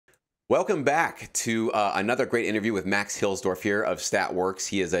Welcome back to another great interview with Max Hilsdorf here of StatWorks.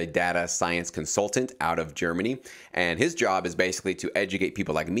 He is a data science consultant out of Germany, and his job is basically to educate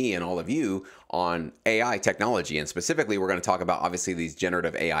people like me and all of you on AI technology. And specifically, we're going to talk about, obviously, these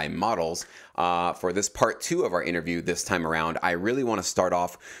generative AI models. For this part two of our interview this time around, I really want to start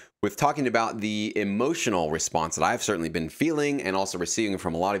off with talking about the emotional response that I've certainly been feeling and also receiving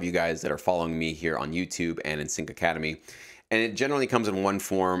from a lot of you guys that are following me here on YouTube and in Sync Academy. And it generally comes in one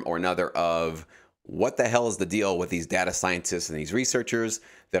form or another of what the hell is the deal with these data scientists and these researchers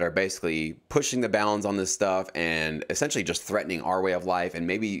that are basically pushing the bounds on this stuff and essentially just threatening our way of life. And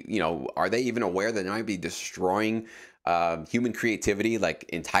maybe, are they even aware that they might be destroying human creativity, like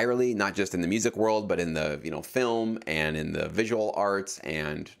entirely, not just in the music world, but in the, film and in the visual arts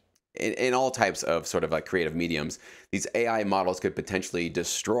and in all types of sort of like creative mediums. These AI models could potentially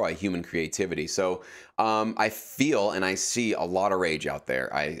destroy human creativity. So I feel and I see a lot of rage out there.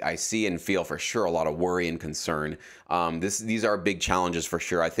 I see and feel for sure a lot of worry and concern. These are big challenges for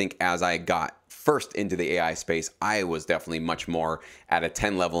sure. I think as I got first into the AI space, I was definitely much more at a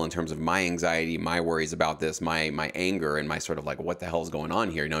 10 level in terms of my anxiety, my worries about this, my anger, and my sort of like, what the hell is going on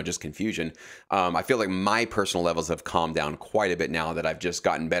here? Just confusion. I feel like my personal levels have calmed down quite a bit now that I've just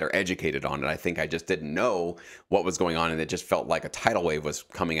gotten better educated on it. I think I just didn't know what was going on, and it just felt like a tidal wave was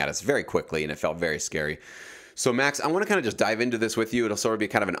coming at us very quickly, and it felt very scary. So Max, I want to kind of just dive into this with you. It'll sort of be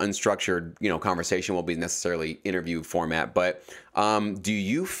kind of an unstructured, conversation. Won't be necessarily interview format, but do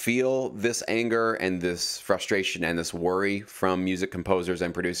you feel this anger and this frustration and this worry from music composers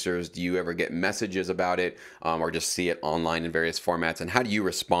and producers? Do you ever get messages about it, or just see it online in various formats? And how do you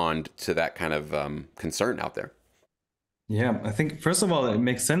respond to that kind of concern out there? Yeah, I think first of all, it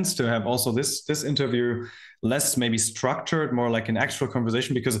makes sense to have also this interview less maybe structured, more like an actual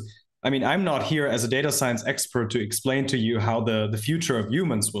conversation, because I'm not here as a data science expert to explain to you how the future of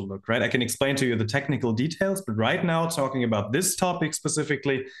humans will look, right? I can explain to you the technical details, but right now, talking about this topic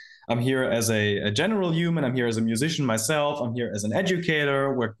specifically, I'm here as a general human. I'm here as a musician myself. I'm here as an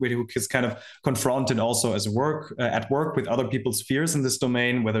educator who is kind of confronted also as at work with other people's fears in this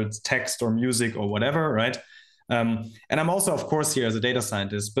domain, whether it's text or music or whatever, right? And I'm also, of course, here as a data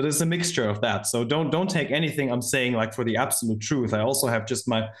scientist, but it's a mixture of that. So don't take anything I'm saying like for the absolute truth. I also have just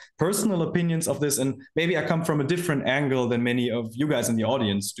my personal opinions of this, and maybe I come from a different angle than many of you guys in the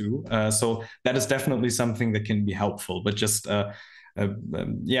audience do. So that is definitely something that can be helpful. But just so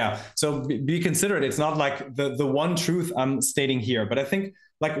be considerate. It's not like the one truth I'm stating here, but I think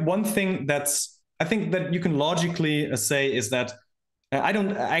like one thing I think that you can logically say is that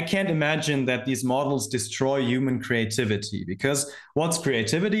I can't imagine that these models destroy human creativity, because what's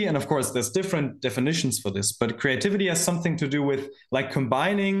creativity? And of course, there's different definitions for this, but creativity has something to do with like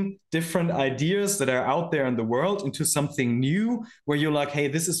combining different ideas that are out there in the world into something new, where you're like, hey,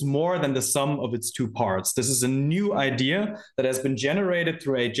 this is more than the sum of its two parts. This is a new idea that has been generated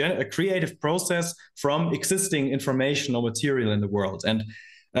through a creative process from existing information or material in the world. And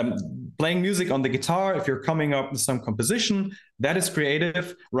playing music on the guitar, if you're coming up with some composition, that is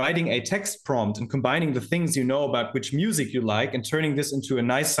creative. Writing a text prompt and combining the things you know about which music you like and turning this into a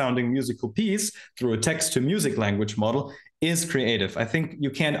nice sounding musical piece through a text to music language model is creative. I think you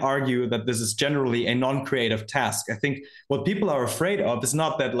can't argue that this is generally a non-creative task. I think what people are afraid of is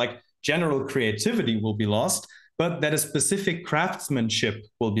not that like general creativity will be lost, but that a specific craftsmanship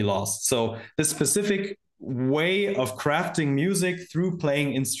will be lost. So the specific way of crafting music through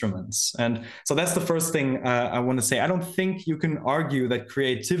playing instruments. And so that's the first thing I want to say. I don't think you can argue that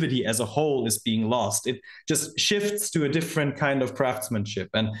creativity as a whole is being lost. It just shifts to a different kind of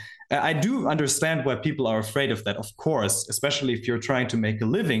craftsmanship. And I do understand why people are afraid of that, of course, especially if you're trying to make a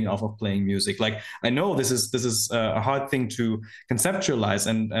living off of playing music. Like, I know this is a hard thing to conceptualize,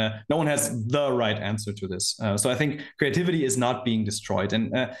 and no one has the right answer to this. So I think creativity is not being destroyed.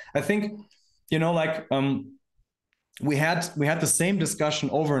 And I think we had the same discussion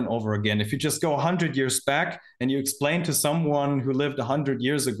over and over again. If you just go 100 years back and you explain to someone who lived 100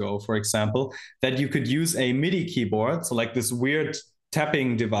 years ago, for example, that you could use a MIDI keyboard, so like this weird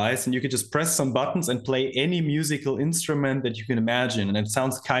tapping device, and you could just press some buttons and play any musical instrument that you can imagine, and it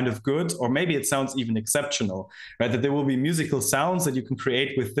sounds kind of good, or maybe it sounds even exceptional, right? That there will be musical sounds that you can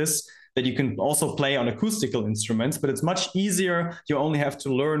create with this, that you can also play on acoustical instruments, but it's much easier. You only have to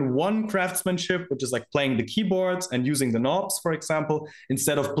learn one craftsmanship, which is like playing the keyboards and using the knobs, for example,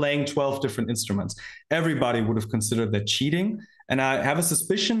 instead of playing 12 different instruments. Everybody would have considered that cheating. And I have a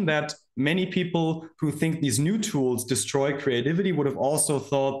suspicion that many people who think these new tools destroy creativity would have also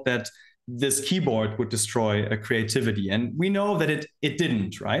thought that this keyboard would destroy a creativity. And we know that it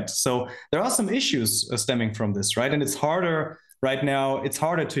didn't, right? So there are some issues stemming from this, right? And it's harder right now, it's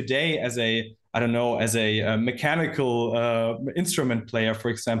harder today as a, I don't know, as a mechanical instrument player, for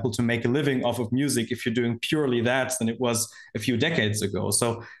example, to make a living off of music if you're doing purely that than it was a few decades ago.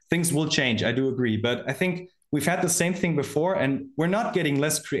 So things will change. I do agree. But I think we've had the same thing before, and we're not getting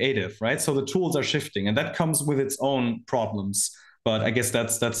less creative, right? So the tools are shifting, and that comes with its own problems. But I guess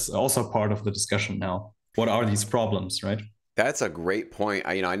that's also part of the discussion now. What are these problems, right? That's a great point.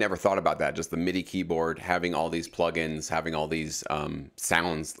 I never thought about that. Just the MIDI keyboard, having all these plugins, having all these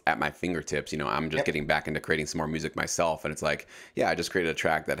sounds at my fingertips. I'm just getting back into creating some more music myself. And it's like, yeah, I just created a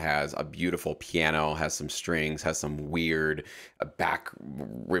track that has a beautiful piano, has some strings, has some weird back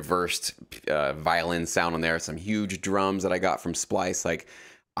reversed violin sound on there, some huge drums that I got from Splice. Like,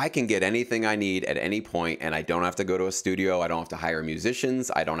 I can get anything I need at any point, and I don't have to go to a studio. I don't have to hire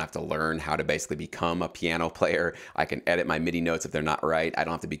musicians. I don't have to learn how to basically become a piano player. I can edit my MIDI notes if they're not right. I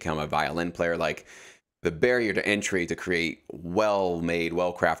don't have to become a violin player. Like, the barrier to entry to create well-made,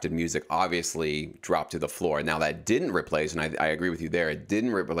 well-crafted music obviously dropped to the floor. Now, that didn't replace, and I agree with you there, it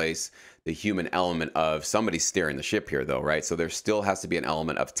didn't replace the human element of somebody steering the ship here, though, right? So there still has to be an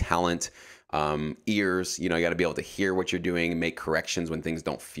element of talent, ears. You got to be able to hear what you're doing and make corrections when things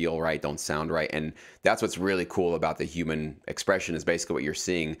don't feel right, don't sound right. And that's what's really cool about the human expression, is basically what you're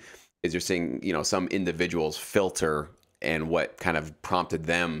seeing some individuals filter and what kind of prompted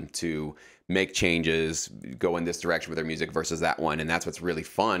them to make changes, go in this direction with their music versus that one. And that's what's really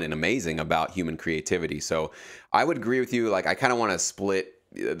fun and amazing about human creativity. So I would agree with you. Like, I kind of want to split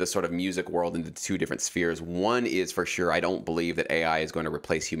the sort of music world into two different spheres. One is, for sure, I don't believe that AI is going to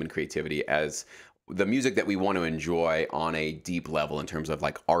replace human creativity as the music that we want to enjoy on a deep level, in terms of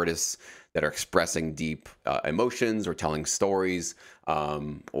like artists that are expressing deep emotions or telling stories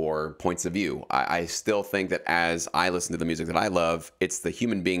or points of view. I still think that as I listen to the music that I love, it's the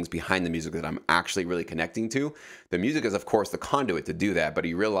human beings behind the music that I'm actually really connecting to. The music is, of course, the conduit to do that, but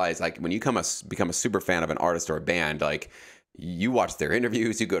you realize, like, when you become a super fan of an artist or a band, like, you watch their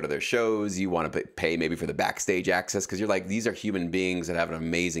interviews, you go to their shows, you want to pay maybe for the backstage access, because you're like, these are human beings that have an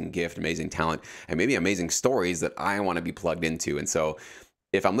amazing gift, amazing talent, and maybe amazing stories that I want to be plugged into. And so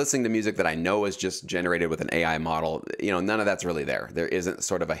if I'm listening to music that I know is just generated with an AI model, none of that's really there. There isn't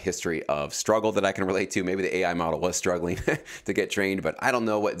sort of a history of struggle that I can relate to. Maybe the AI model was struggling to get trained, but I don't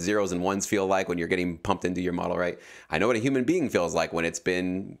know what zeros and ones feel like when you're getting pumped into your model, right? I know what a human being feels like when it's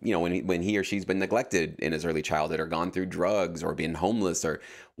been, when he or she's been neglected in his early childhood, or gone through drugs, or been homeless, or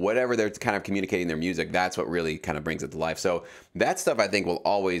whatever they're kind of communicating their music. That's what really kind of brings it to life. So that stuff, I think, will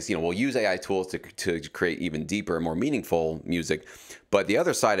always, we'll use AI tools to create even deeper, more meaningful music. But the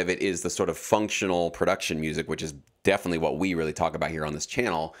other side of it is the sort of functional production music, which is definitely what we really talk about here on this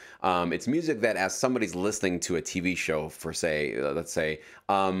channel. It's music that, as somebody's listening to a TV show, for let's say,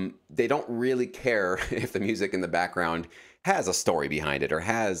 they don't really care if the music in the background has a story behind it or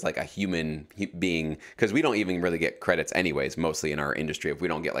has like a human being, because we don't even really get credits anyways, mostly in our industry. If we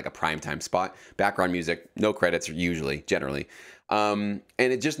don't get like a primetime spot, background music, no credits usually, generally. And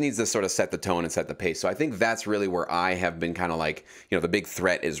it just needs to sort of set the tone and set the pace. So I think that's really where I have been kind of like, the big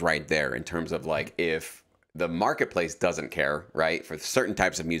threat is right there, in terms of like, if the marketplace doesn't care, right, for certain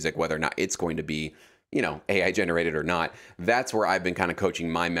types of music, whether or not it's going to be, AI generated or not, that's where I've been kind of coaching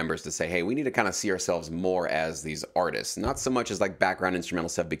my members to say, hey, we need to kind of see ourselves more as these artists, not so much as like background instrumental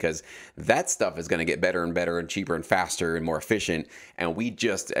stuff, because that stuff is going to get better and better and cheaper and faster and more efficient. And we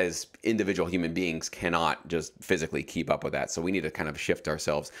just, as individual human beings, cannot just physically keep up with that. So we need to kind of shift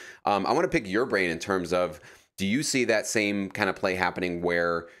ourselves. I want to pick your brain in terms of, do you see that same kind of play happening,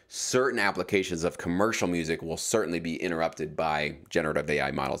 where certain applications of commercial music will certainly be interrupted by generative AI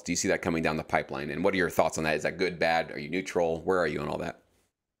models? Do you see that coming down the pipeline? And what are your thoughts on that? Is that good, bad? Are you neutral? Where are you on all that?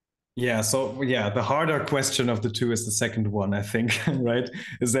 Yeah, so the harder question of the two is the second one, I think, right?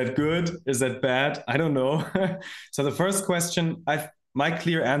 Is that good? Is that bad? I don't know. So the first question, my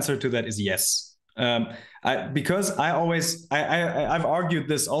clear answer to that is yes. Because I've argued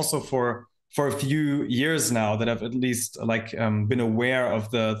this also for a few years now, that I've at least been aware of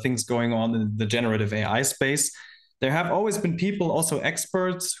the things going on in the generative AI space. There have always been people, also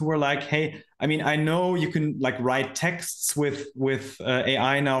experts, who were like, hey, I mean, I know you can like write texts with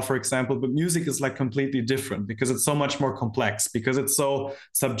AI now, for example, but music is like completely different, because it's so much more complex, because it's so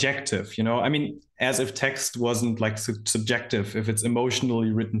subjective, I mean, as if text wasn't like subjective if it's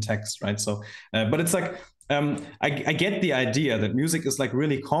emotionally written text, right? So, but it's like, I get the idea that music is like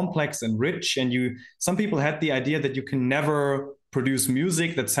really complex and rich, and some people had the idea that you can never produce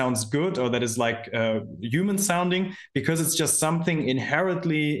music that sounds good or that is like human sounding, because it's just something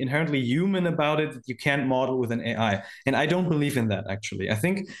inherently human about it that you can't model with an AI. And I don't believe in that, actually.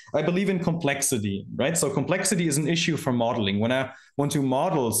 I believe in complexity, right? So complexity is an issue for modeling. When I want to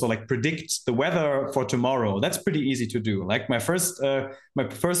model, so like predict the weather for tomorrow, that's pretty easy to do. Like my first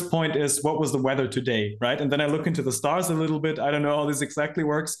point is, what was the weather today, right? And then I look into the stars a little bit. I don't know how this exactly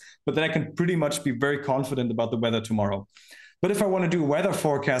works, but then I can pretty much be very confident about the weather tomorrow. But if I want to do a weather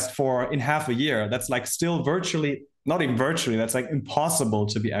forecast for in half a year, that's like still not even virtually, that's like impossible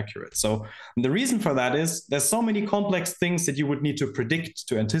to be accurate. So the reason for that is there's so many complex things that you would need to predict,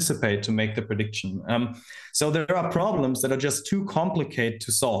 to anticipate, to make the prediction. So there are problems that are just too complicated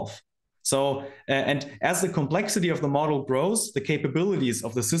to solve. So, and as the complexity of the model grows, the capabilities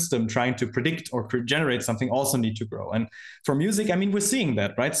of the system trying to predict or generate something also need to grow. And for music, I mean, we're seeing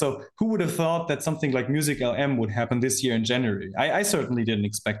that, right? So who would have thought that something like Music LM would happen this year in January? I certainly didn't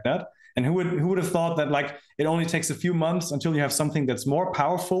expect that. And who would have thought that like it only takes a few months until you have something that's more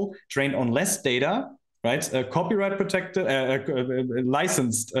powerful, trained on less data, right? Copyright protected,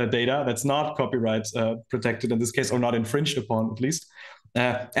 licensed data that's not copyright protected in this case, or not infringed upon at least.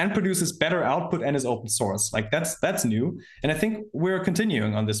 And produces better output and is open source. Like that's new. And I think we're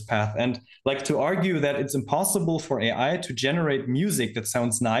continuing on this path. And like to argue that it's impossible for AI to generate music that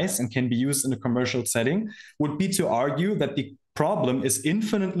sounds nice and can be used in a commercial setting would be to argue that the problem is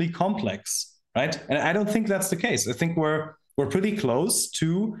infinitely complex, right? And I don't think that's the case. I think we're pretty close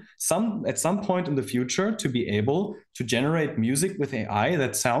to at some point in the future to be able to generate music with AI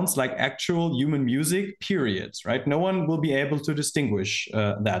that sounds like actual human music, period, right? No one will be able to distinguish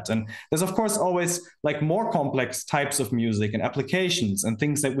that. And there's of course always like more complex types of music and applications and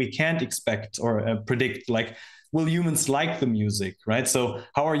things that we can't expect or predict, like will humans like the music, right? So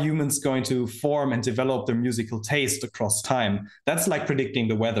how are humans going to form and develop their musical taste across time? That's like predicting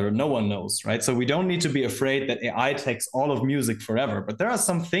the weather. No one knows, right? So we don't need to be afraid that AI takes all of music forever. But there are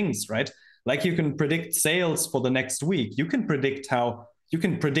some things, right? Like you can predict sales for the next week. You can predict how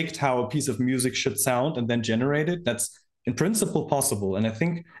a piece of music should sound and then generate it. That's in principle possible. And I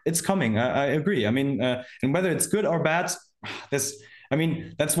think it's coming. I agree. I mean, and whether it's good or bad, that's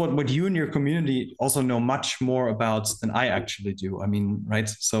what you and your community also know much more about than I actually do. I mean, right?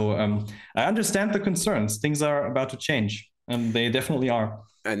 So I understand the concerns. Things are about to change, and they definitely are.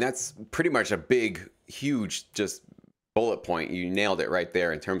 And that's pretty much a big, huge, just bullet point. You nailed it right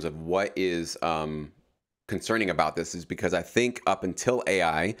there in terms of what is concerning about this, is because I think up until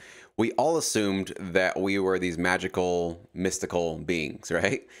AI, we all assumed that we were these magical, mystical beings,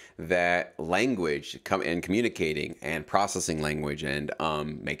 right? That language and communicating and processing language and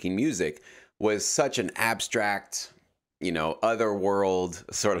making music was such an abstract, otherworld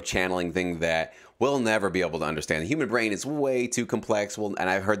sort of channeling thing that we'll never be able to understand. The human brain is way too complex. And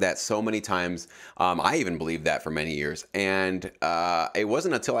I've heard that so many times. I even believed that for many years. And it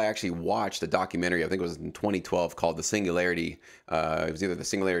wasn't until I actually watched a documentary, I think it was in 2012, called The Singularity. It was either The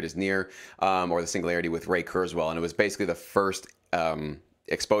Singularity is Near or The Singularity with Ray Kurzweil. And it was basically the first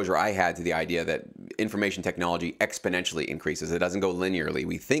exposure I had to the idea that information technology exponentially increases. It doesn't go linearly.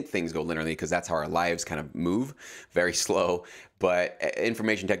 We think things go linearly because that's how our lives kind of move, very slow. But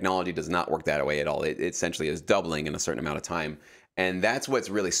information technology does not work that way at all. It essentially is doubling in a certain amount of time. And that's what's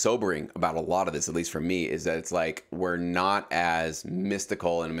really sobering about a lot of this, at least for me, is that it's like we're not as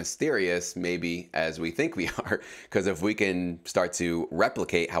mystical and mysterious maybe as we think we are. Because if we can start to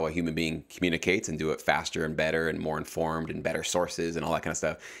replicate how a human being communicates and do it faster and better and more informed and better sources and all that kind of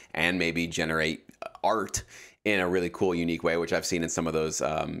stuff, and maybe generate art in a really cool, unique way, which I've seen in some of those,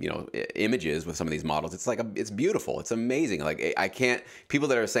 images with some of these models. It's like, it's beautiful. It's amazing. Like people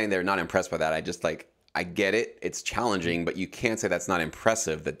that are saying they're not impressed by that, I get it. It's challenging, but you can't say that's not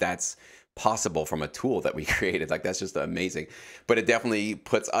impressive, that's possible from a tool that we created. Like, that's just amazing. But it definitely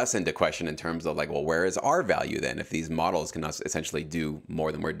puts us into question in terms of like, well, where is our value then if these models can essentially do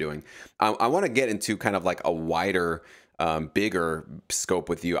more than we're doing? I want to get into kind of like a wider, bigger scope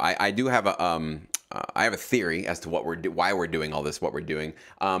with you. I do have I have a theory as to why we're doing all this, what we're doing.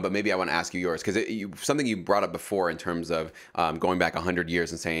 But maybe I want to ask you yours, because something you brought up before in terms of going back 100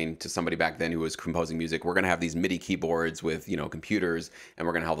 years and saying to somebody back then who was composing music, we're going to have these MIDI keyboards with, computers, and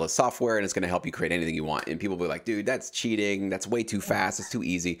we're going to have the software, and it's going to help you create anything you want. And people will be like, dude, that's cheating. That's way too fast. It's too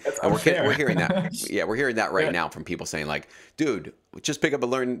easy. And we're hearing that. Yeah, we're hearing that right now from people saying like, dude, just pick up a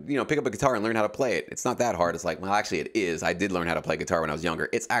guitar and learn how to play it. It's not that hard. It's like, well, actually it is. I did learn how to play guitar when I was younger.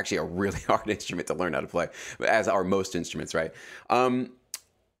 It's actually a really hard instrument to learn how to play, as are most instruments, right?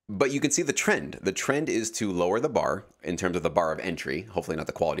 But you can see the trend. The trend is to lower the bar in terms of the bar of entry, hopefully not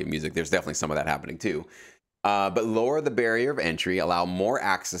the quality of music. There's definitely some of that happening too. But lower the barrier of entry, allow more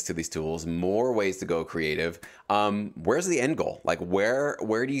access to these tools, more ways to go creative. Where's the end goal? Like, where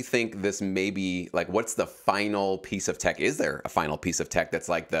do you think this may be? Like, what's the final piece of tech? Is there a final piece of tech that's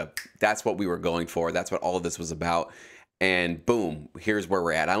like that's what we were going for? That's what all of this was about. And boom, here's where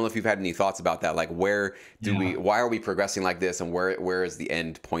we're at. I don't know if you've had any thoughts about that. Like, why are we progressing like this? And where is the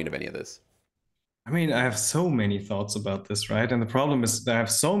end point of any of this? I mean, I have so many thoughts about this, right? And the problem is that I have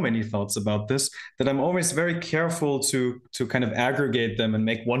so many thoughts about this that I'm always very careful to kind of aggregate them and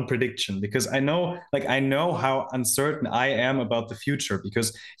make one prediction, because I know how uncertain I am about the future,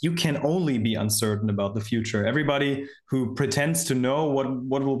 because you can only be uncertain about the future. Everybody who pretends to know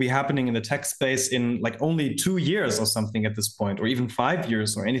what will be happening in the tech space in like only 2 years or something at this point, or even 5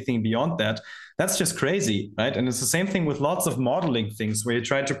 years or anything beyond that, that's just crazy, right? And it's the same thing with lots of modeling things where you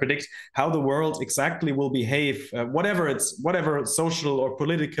try to predict how the world exactly will behave, whatever social or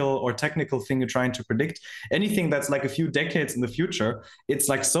political or technical thing you're trying to predict. Anything that's like a few decades in the future, it's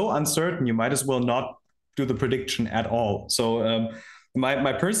like so uncertain, you might as well not do the prediction at all. So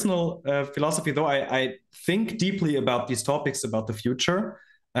my personal philosophy, though, I think deeply about these topics about the future.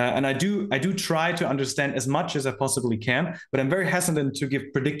 And I do try to understand as much as I possibly can, but I'm very hesitant to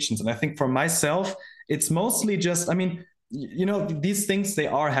give predictions. And I think for myself, it's mostly just, I mean, these things, they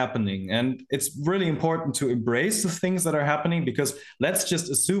are happening, and it's really important to embrace the things that are happening, because let's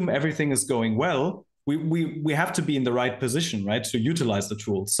just assume everything is going well. We have to be in the right position, right, to utilize the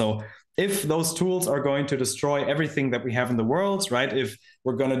tools. So if those tools are going to destroy everything that we have in the world, right? If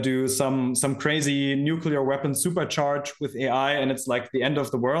we're going to do some crazy nuclear weapon supercharge with AI and it's like the end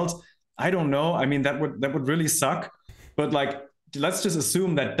of the world, I don't know. I mean, that would really suck. But like, let's just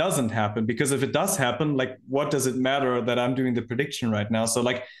assume that doesn't happen, because if it does happen, like, what does it matter that I'm doing the prediction right now? So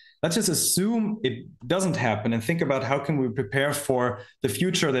like, let's just assume it doesn't happen and think about how can we prepare for the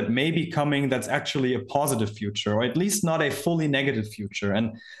future that may be coming, that's actually a positive future, or at least not a fully negative future.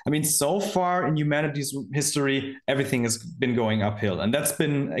 And I mean, so far in humanity's history, everything has been going uphill, and that's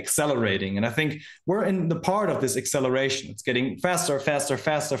been accelerating. And I think we're in the part of this acceleration. It's getting faster, faster,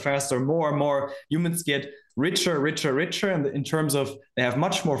 faster, faster, more and more. Humans get richer, richer, richer. And in terms of, they have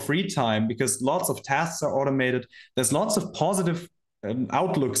much more free time because lots of tasks are automated. There's lots of positive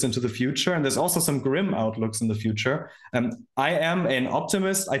outlooks into the future, and there's also some grim outlooks in the future. I am an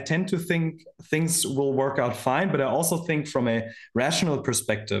optimist. I tend to think things will work out fine, but I also think from a rational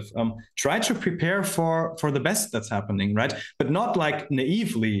perspective, try to prepare for the best that's happening, right? But not like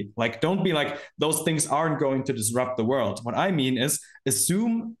naively, like don't be like those things aren't going to disrupt the world. What I mean is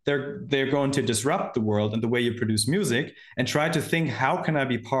assume they're going to disrupt the world and the way you produce music, and try to think, how can I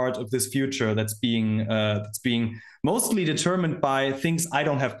be part of this future that's being mostly determined by things I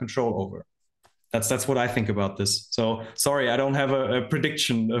don't have control over. That's what I think about this. So sorry, I don't have a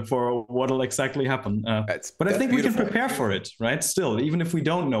prediction for what'll exactly happen. But I think we can prepare for it, right? Still, even if we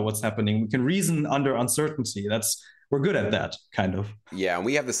don't know what's happening, we can reason under uncertainty. We're good at that, kind of. Yeah, and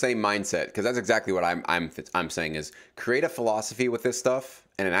we have the same mindset, because that's exactly what I'm saying is create a philosophy with this stuff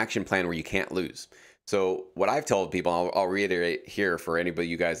and an action plan where you can't lose. So what I've told people, I'll reiterate here for anybody,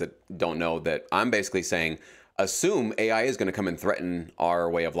 you guys that don't know, that I'm basically saying, assume AI is going to come and threaten our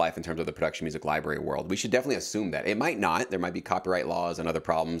way of life in terms of the production music library world. We should definitely assume that. It might not. There might be copyright laws and other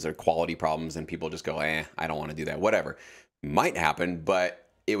problems or quality problems, and people just go, I don't want to do that. Whatever. Might happen, but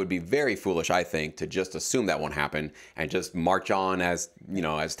it would be very foolish, I think, to just assume that won't happen and just march on as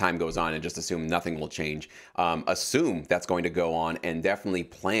time goes on and just assume nothing will change. Assume that's going to go on, and definitely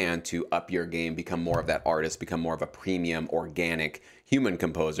plan to up your game, become more of that artist, become more of a premium, organic human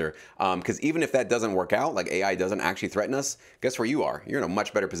composer. Because even if that doesn't work out, like AI doesn't actually threaten us, guess where you are? You're in a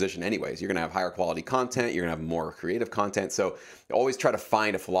much better position anyways. You're going to have higher quality content. You're going to have more creative content. So always try to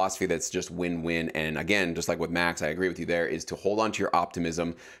find a philosophy that's just win-win. And again, just like with Max, I agree with you there, is to hold on to your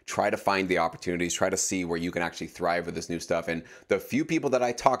optimism, try to find the opportunities, try to see where you can actually thrive with this new stuff. And the few people that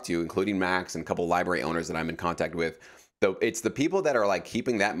I talk to, including Max and a couple library owners that I'm in contact with, it's the people that are like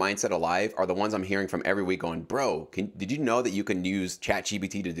keeping that mindset alive are the ones I'm hearing from every week going, bro, did you know that you can use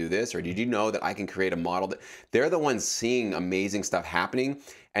ChatGPT to do this? Or did you know that I can create a model? They're the ones seeing amazing stuff happening.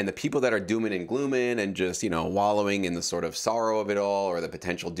 And the people that are dooming and glooming and just, wallowing in the sort of sorrow of it all or the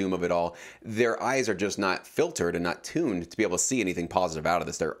potential doom of it all, their eyes are just not filtered and not tuned to be able to see anything positive out of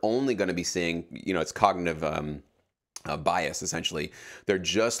this. They're only going to be seeing, it's cognitive bias, essentially. They're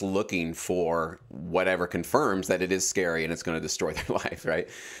just looking for whatever confirms that it is scary and it's going to destroy their life, right?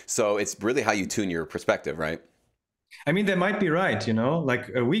 So it's really how you tune your perspective, right? I mean, they might be right, like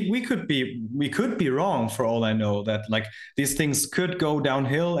we could be wrong for all I know, that like these things could go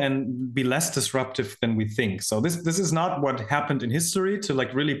downhill and be less disruptive than we think. So this is not what happened in history to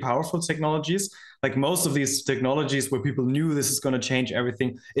like really powerful technologies. like most of these technologies where people knew this is going to change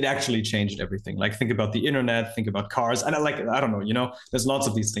everything, it actually changed everything. Like think about the internet, think about cars, and I don't know, there's lots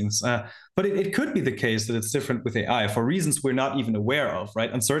of these things. But it could be the case that it's different with AI for reasons we're not even aware of,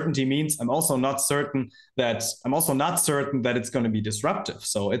 right? Uncertainty means I'm also not certain that it's going to be disruptive.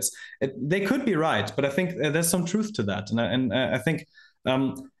 So they could be right, but I think there's some truth to that, and I think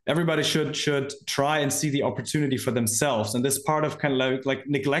everybody should try and see the opportunity for themselves. And this part of kind of like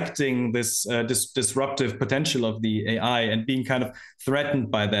neglecting this disruptive potential of the AI and being kind of threatened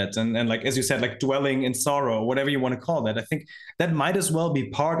by that, and like as you said, like dwelling in sorrow, whatever you want to call that, I think that might as well be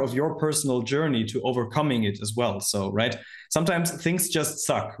part of your personal journey to overcoming it as well. So right, sometimes things just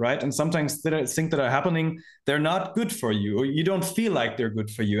suck, right? And sometimes things that are happening, they're not good for you, or you don't feel like they're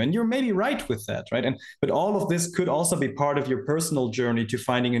good for you, and you're maybe right with that, right? But all of this could also be part of your personal journey to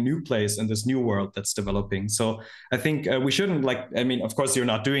finding a new place in this new world that's developing. So I think we shouldn't, of course you're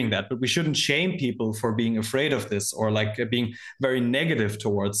not doing that, but we shouldn't shame people for being afraid of this, or like being very negative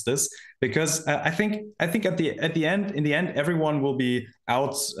towards this, because I think in the end, everyone will be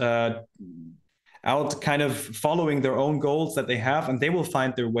out kind of following their own goals that they have, and they will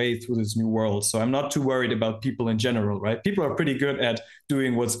find their way through this new world. So I'm not too worried about people in general, right? People are pretty good at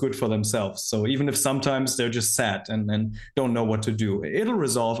doing what's good for themselves. So even if sometimes they're just sad and don't know what to do, it'll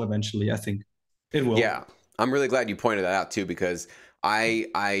resolve eventually. I think it will. Yeah, I'm really glad you pointed that out too, because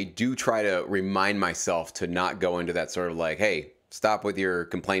I do try to remind myself to not go into that sort of like, hey, stop with your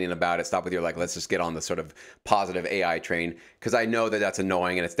complaining about it. Stop with your like, let's just get on the sort of positive AI train, because I know that that's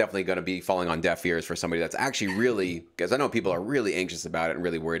annoying, and it's definitely going to be falling on deaf ears for somebody that's actually really, because I know people are really anxious about it and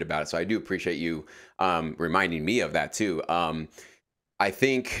really worried about it. So I do appreciate you reminding me of that too. I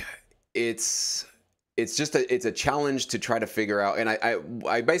think it's a challenge to try to figure out, and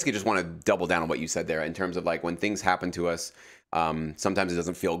I basically just want to double down on what you said there in terms of like when things happen to us, sometimes it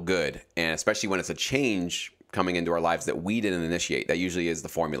doesn't feel good, and especially when it's a change coming into our lives that we didn't initiate. That usually is the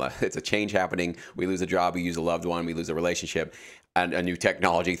formula. It's a change happening. We lose a job, we lose a loved one, we lose a relationship, and a new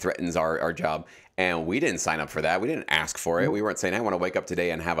technology threatens our job. And we didn't sign up for that. We didn't ask for it. We weren't saying, I want to wake up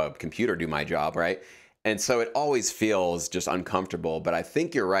today and have a computer do my job, right? And so it always feels just uncomfortable. But I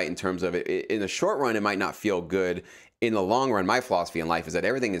think you're right in terms of it. In the short run, it might not feel good. In the long run, my philosophy in life is that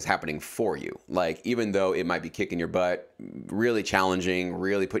everything is happening for you. Like, even though it might be kicking your butt, really challenging,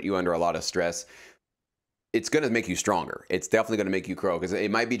 really put you under a lot of stress, it's going to make you stronger. It's definitely going to make you grow, because it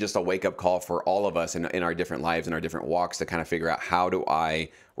might be just a wake-up call for all of us in our different lives and our different walks to kind of figure out, how do I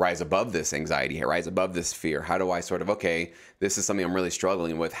rise above this anxiety, rise above this fear? How do I sort of, okay, this is something I'm really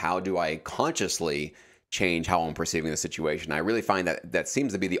struggling with. How do I consciously change how I'm perceiving the situation? I really find that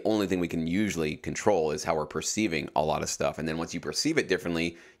seems to be the only thing we can usually control, is how we're perceiving a lot of stuff. And then once you perceive it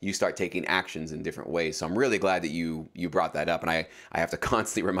differently, you start taking actions in different ways. So I'm really glad that you brought that up. And I have to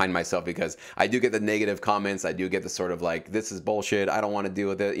constantly remind myself, because I do get the negative comments. I do get the sort of like, this is bullshit, I don't want to deal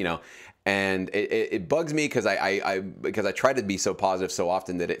with it, and it bugs me, because I try to be so positive so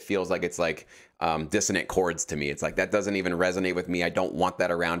often that it feels like it's like dissonant chords to me. It's like, that doesn't even resonate with me. I don't want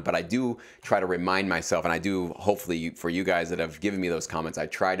that around. But I do try to remind myself, and I do, hopefully for you guys that have given me those comments, I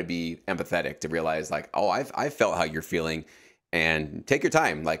try to be empathetic, to realize like, oh, I've felt how you're feeling, and take your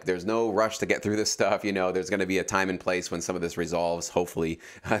time. Like, there's no rush to get through this stuff. There's going to be a time and place when some of this resolves, hopefully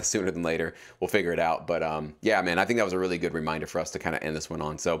sooner than later. We'll figure it out. But yeah, man, I think that was a really good reminder for us to kind of end this one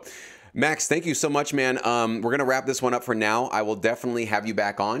on. So Max, thank you so much, man. We're going to wrap this one up for now. I will definitely have you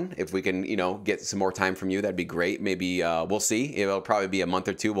back on. If we can, get some more time from you, that'd be great. Maybe we'll see. It'll probably be a month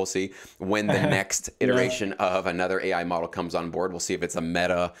or two. We'll see when the next iteration of another AI model comes on board. We'll see if it's a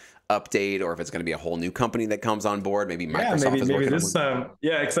Meta update, or if it's going to be a whole new company that comes on board. Maybe Microsoft is working this time.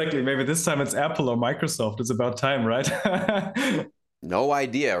 Yeah, exactly. Maybe this time it's Apple or Microsoft. It's about time, right? No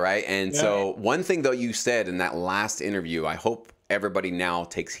idea, right? And so one thing, though, you said in that last interview, I hope everybody now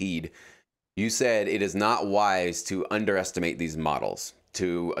takes heed. You said it is not wise to underestimate these models,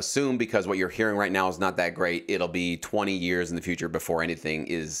 to assume because what you're hearing right now is not that great, it'll be 20 years in the future before anything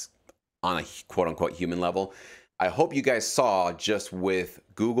is on a quote unquote human level. I hope you guys saw, just with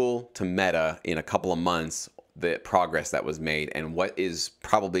Google to Meta in a couple of months, the progress that was made, and what is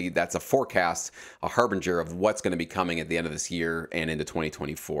probably, that's a forecast, a harbinger of what's going to be coming at the end of this year and into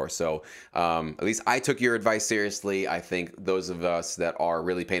 2024. So at least I took your advice seriously. I think those of us that are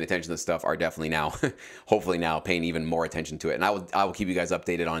really paying attention to this stuff are definitely now, hopefully now, paying even more attention to it. And I will keep you guys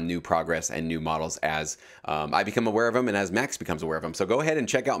updated on new progress and new models as I become aware of them, and as Max becomes aware of them. So go ahead and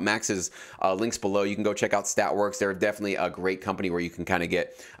check out Max's links below. You can go check out StatWorks. They're definitely a great company where you can kind of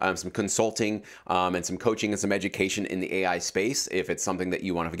get some consulting and some coaching and some education in the AI space if it's something that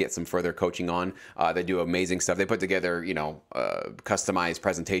you want to get some further coaching on. They do amazing stuff. They put together, customized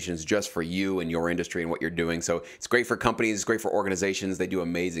presentations just for you and your industry and what you're doing. So it's great for companies, it's great for organizations. They do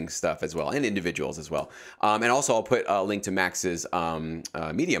amazing stuff as well, and individuals as well. And also I'll put a link to Max's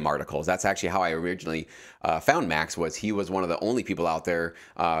Medium articles. That's actually how I originally found Max. He was one of the only people out there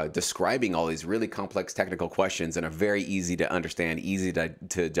describing all these really complex technical questions in a very easy to understand, easy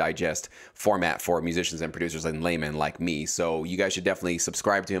to digest format for musicians and producers and laymen like me. So you guys should definitely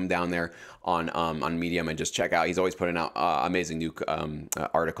subscribe to him down there on Medium and just check out. He's always putting out amazing new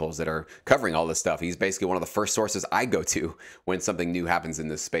articles that are covering all this stuff. He's basically one of the first sources I go to when something new happens in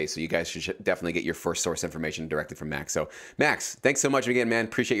this space. So you guys should definitely get your first source information directly from Max. So Max, thanks so much again, man.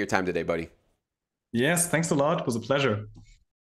 Appreciate your time today, buddy. Yes, thanks a lot. It was a pleasure.